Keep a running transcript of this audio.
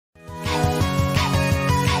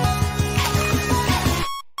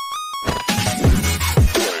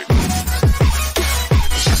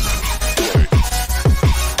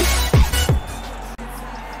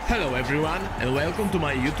and welcome to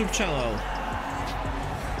my YouTube channel.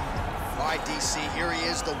 All right, DC, here he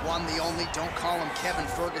is, the one, the only. Don't call him Kevin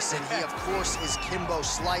Ferguson. He, of course, is Kimbo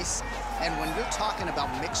Slice. And when you're talking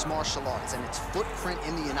about mixed martial arts and its footprint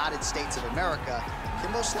in the United States of America,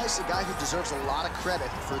 Kimbo Slice is a guy who deserves a lot of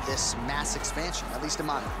credit for this mass expansion, at least in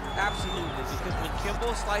my mind. Absolutely, because when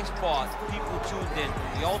Kimbo Slice fought, people tuned in.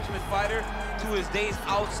 The Ultimate Fighter to his days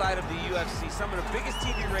outside of the UFC. Some of the biggest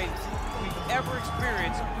TV ratings we've ever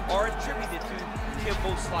experienced are attributed to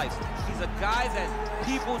Kimbo Slice. He's a guy that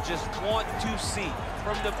people just want to see.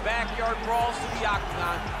 From the backyard brawls to the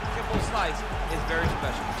octagon, Kimbo Slice is very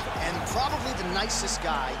special. And probably the nicest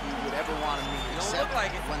guy you would ever want to meet, except look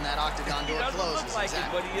like it. when that octagon door closes. He doesn't look like it,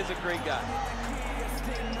 but he is a great guy.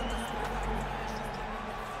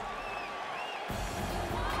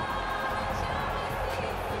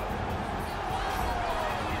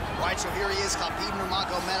 All right, so here he is, Khabib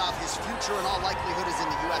Nurmagomedov. His future in all likelihood is in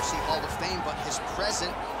the UFC Hall of Fame, but his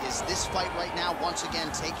present is this fight right now, once again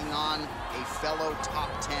taking on a fellow top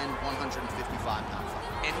 10 155-pound fighter.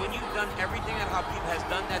 And when you've done everything that Khabib has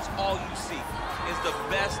done, that's all you see, is the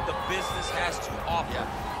best the business has to offer.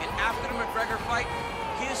 Yeah. And after the McGregor fight,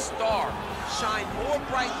 his star shined more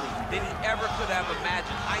brightly than he ever could have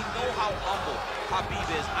imagined. I know how humble Khabib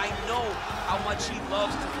is. I know how much he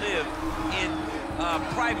loves to live in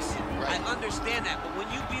privacy. Right. I understand that, but when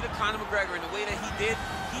you beat a Conor McGregor in the way that he did,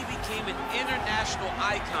 he became an international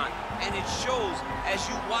icon, and it shows as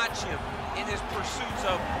you watch him in his pursuits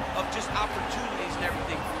of just opportunities and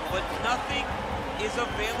everything. But nothing is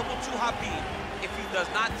available to Khabib if he does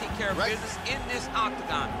not take care of business in this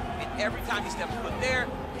octagon. And every time he steps foot there,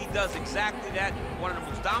 he does exactly that. One of the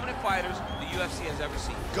most dominant fighters the UFC has ever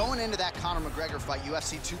seen. Going into that Conor McGregor fight,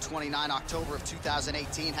 UFC 229, October of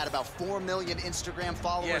 2018, had about 4 million Instagram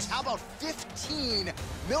followers. Yes. How about 15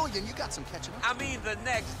 million? You got some catching up. I mean, the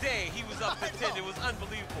next day, he was up to 10. It was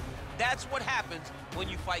unbelievable. That's what happens when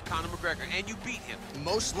you fight Conor McGregor, and you beat him.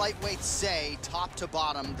 Most lightweights say, top to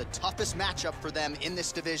bottom, the toughest matchup for them in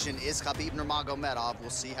this division is Khabib Nurmagomedov. We'll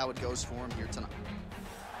see how it goes for him here tonight.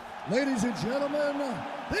 Ladies and gentlemen,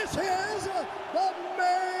 this is the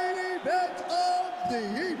main event of the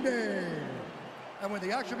evening. And when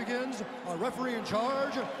the action begins, our referee in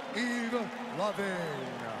charge, Yves Lavigne.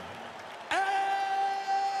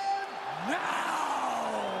 And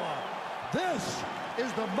now, this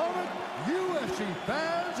is the moment UFC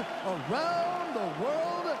fans around the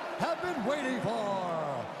world have been waiting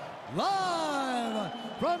for. Live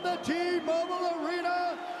from the T-Mobile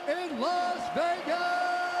Arena in Las Vegas.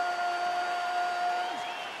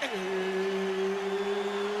 It's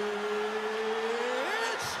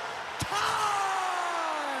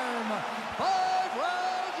time! 5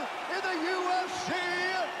 rounds in the UFC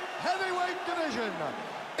heavyweight division.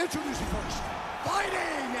 Introducing first,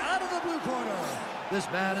 fighting out of the blue corner. This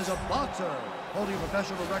man is a boxer holding a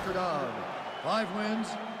professional record of 5 wins,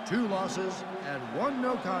 2 losses, and 1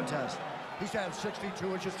 no contest. He stands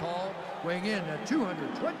 62 inches tall, weighing in at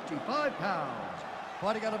 225 pounds.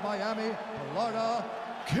 Fighting out of Miami, Florida,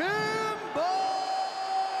 Kimbo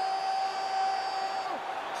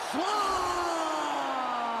Slice!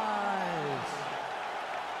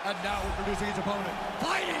 And now introducing his opponent,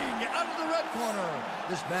 fighting out of the red corner.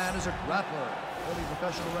 This man is a grappler, holding a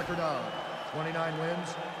professional record of 29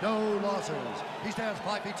 wins, no losses. He stands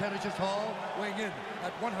 5 feet 10 inches tall, weighing in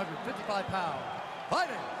at 155 pounds.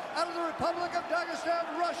 Fighting out of the Republic of Dagestan,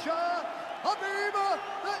 Russia, Khabib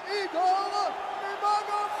the Eagle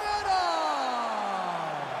Nurmagomedov!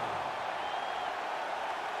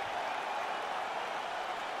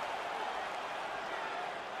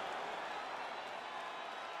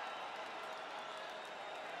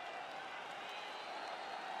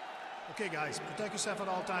 Okay, guys, protect yourself at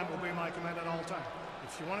all time, obey my command at all time.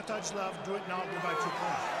 If you want to touch love, do it now, go back to your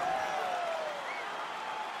corner.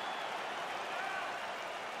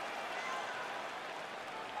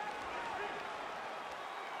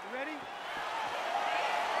 You ready?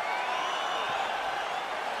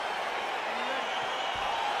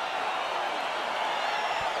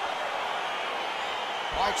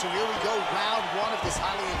 All right, so here we go, round 1 of this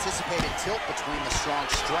highly anticipated tilt between the strong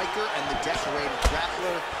striker and the decorated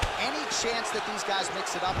grappler. Any chance that these guys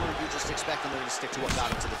mix it up, or are you just expecting them to stick to what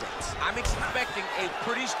got them to the dance? I'm expecting a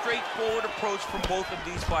pretty straightforward approach from both of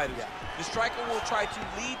these fighters. Yeah. The striker will try to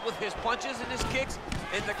lead with his punches and his kicks,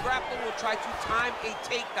 and the grappler will try to time a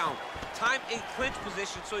takedown, time a clinch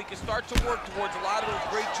position so he can start to work towards a lot of those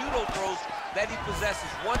great judo throws that he possesses.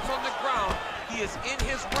 Once on the ground, he is in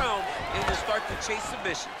his realm and will start to chase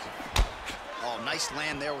submissions. Oh, nice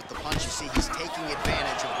land there with the punch. You see, he's taking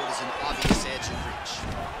advantage of what is an obvious edge and reach.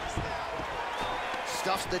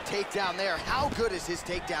 stuffs the takedown there. How good is his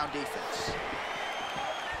takedown defense?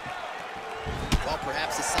 Well,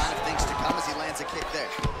 perhaps a sign of things to come as he lands a kick there.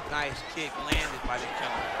 Nice kick landed by the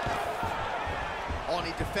gentleman. Oh, and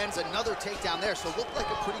he defends another takedown there, so it looked like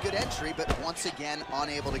a pretty good entry, but once again,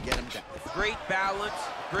 unable to get him down. Great balance,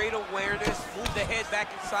 great awareness, moved the head back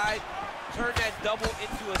inside, turned that double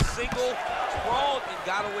into a single, sprawled, and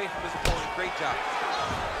got away from his opponent. Great job.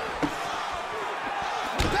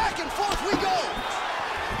 Back and forth we go!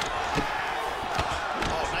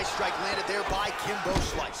 Oh, nice strike landed there by Kimbo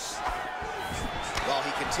Slice. Well,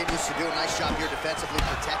 he continues to do a nice job here defensively,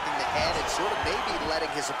 protecting the head and sort of maybe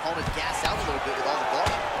letting his opponent gas out a little bit with all the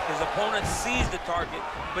volume. His opponent sees the target,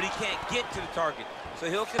 but he can't get to the target. So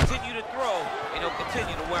he'll continue to throw, and he'll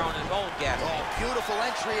continue to wear on his own gas. Oh, beautiful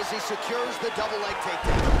entry as he secures the double leg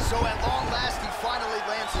takedown. So at long last, he finally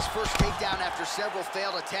lands his first takedown after several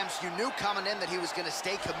failed attempts. You knew coming in that he was going to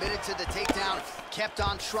stay committed to the takedown, kept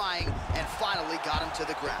on trying, and finally got him to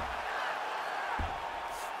the ground.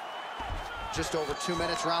 Just over 2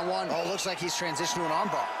 minutes, round one. Oh, looks like he's transitioned to an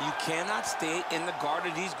armbar. You cannot stay in the guard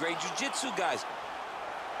of these great jiu-jitsu guys.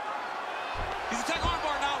 He's attacking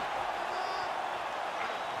armbar now.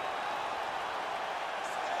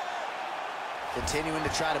 Continuing to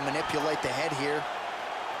try to manipulate the head here.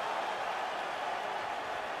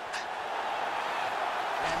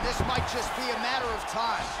 And this might just be a matter of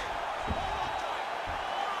time.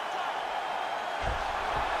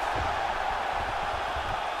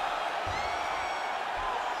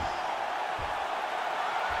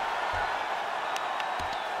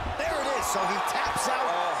 So he taps out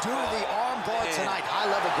due to the arm bar tonight.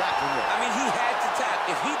 High-level grappling work. I mean, he had to tap.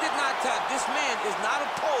 If he did not tap, this man is not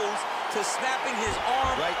opposed to snapping his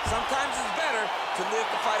arm. Right. Sometimes it's better to live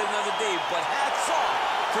to fight another day. But hats off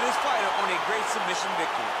to this fighter on a great submission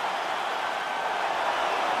victory.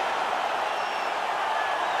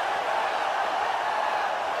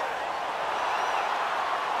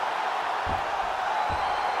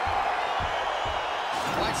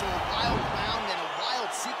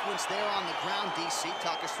 There on the ground, DC.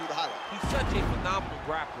 Talk us through the highlight. He's such a phenomenal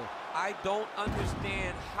grappler. I don't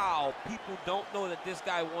understand how people don't know that this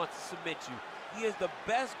guy wants to submit you. He is the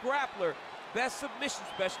best grappler, best submission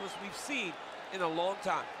specialist we've seen in a long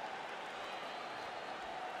time.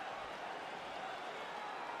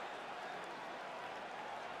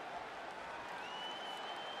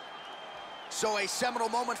 So a seminal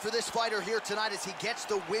moment for this fighter here tonight as he gets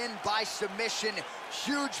the win by submission.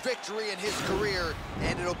 Huge victory in his career,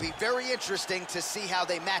 and it'll be very interesting to see how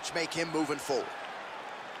they matchmake him moving forward.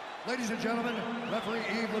 Ladies and gentlemen, referee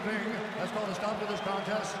Yves Levine has called a stop to this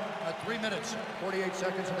contest at 3 minutes, 48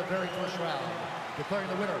 seconds in the very first round, declaring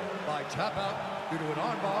the winner by tap out due to an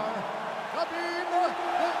armbar, Khabib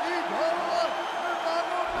Nurmagomedov.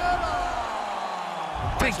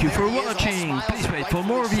 Thank you for watching. Please wait for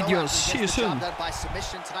more videos. See you soon. By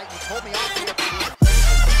submission tonight. You told me off here.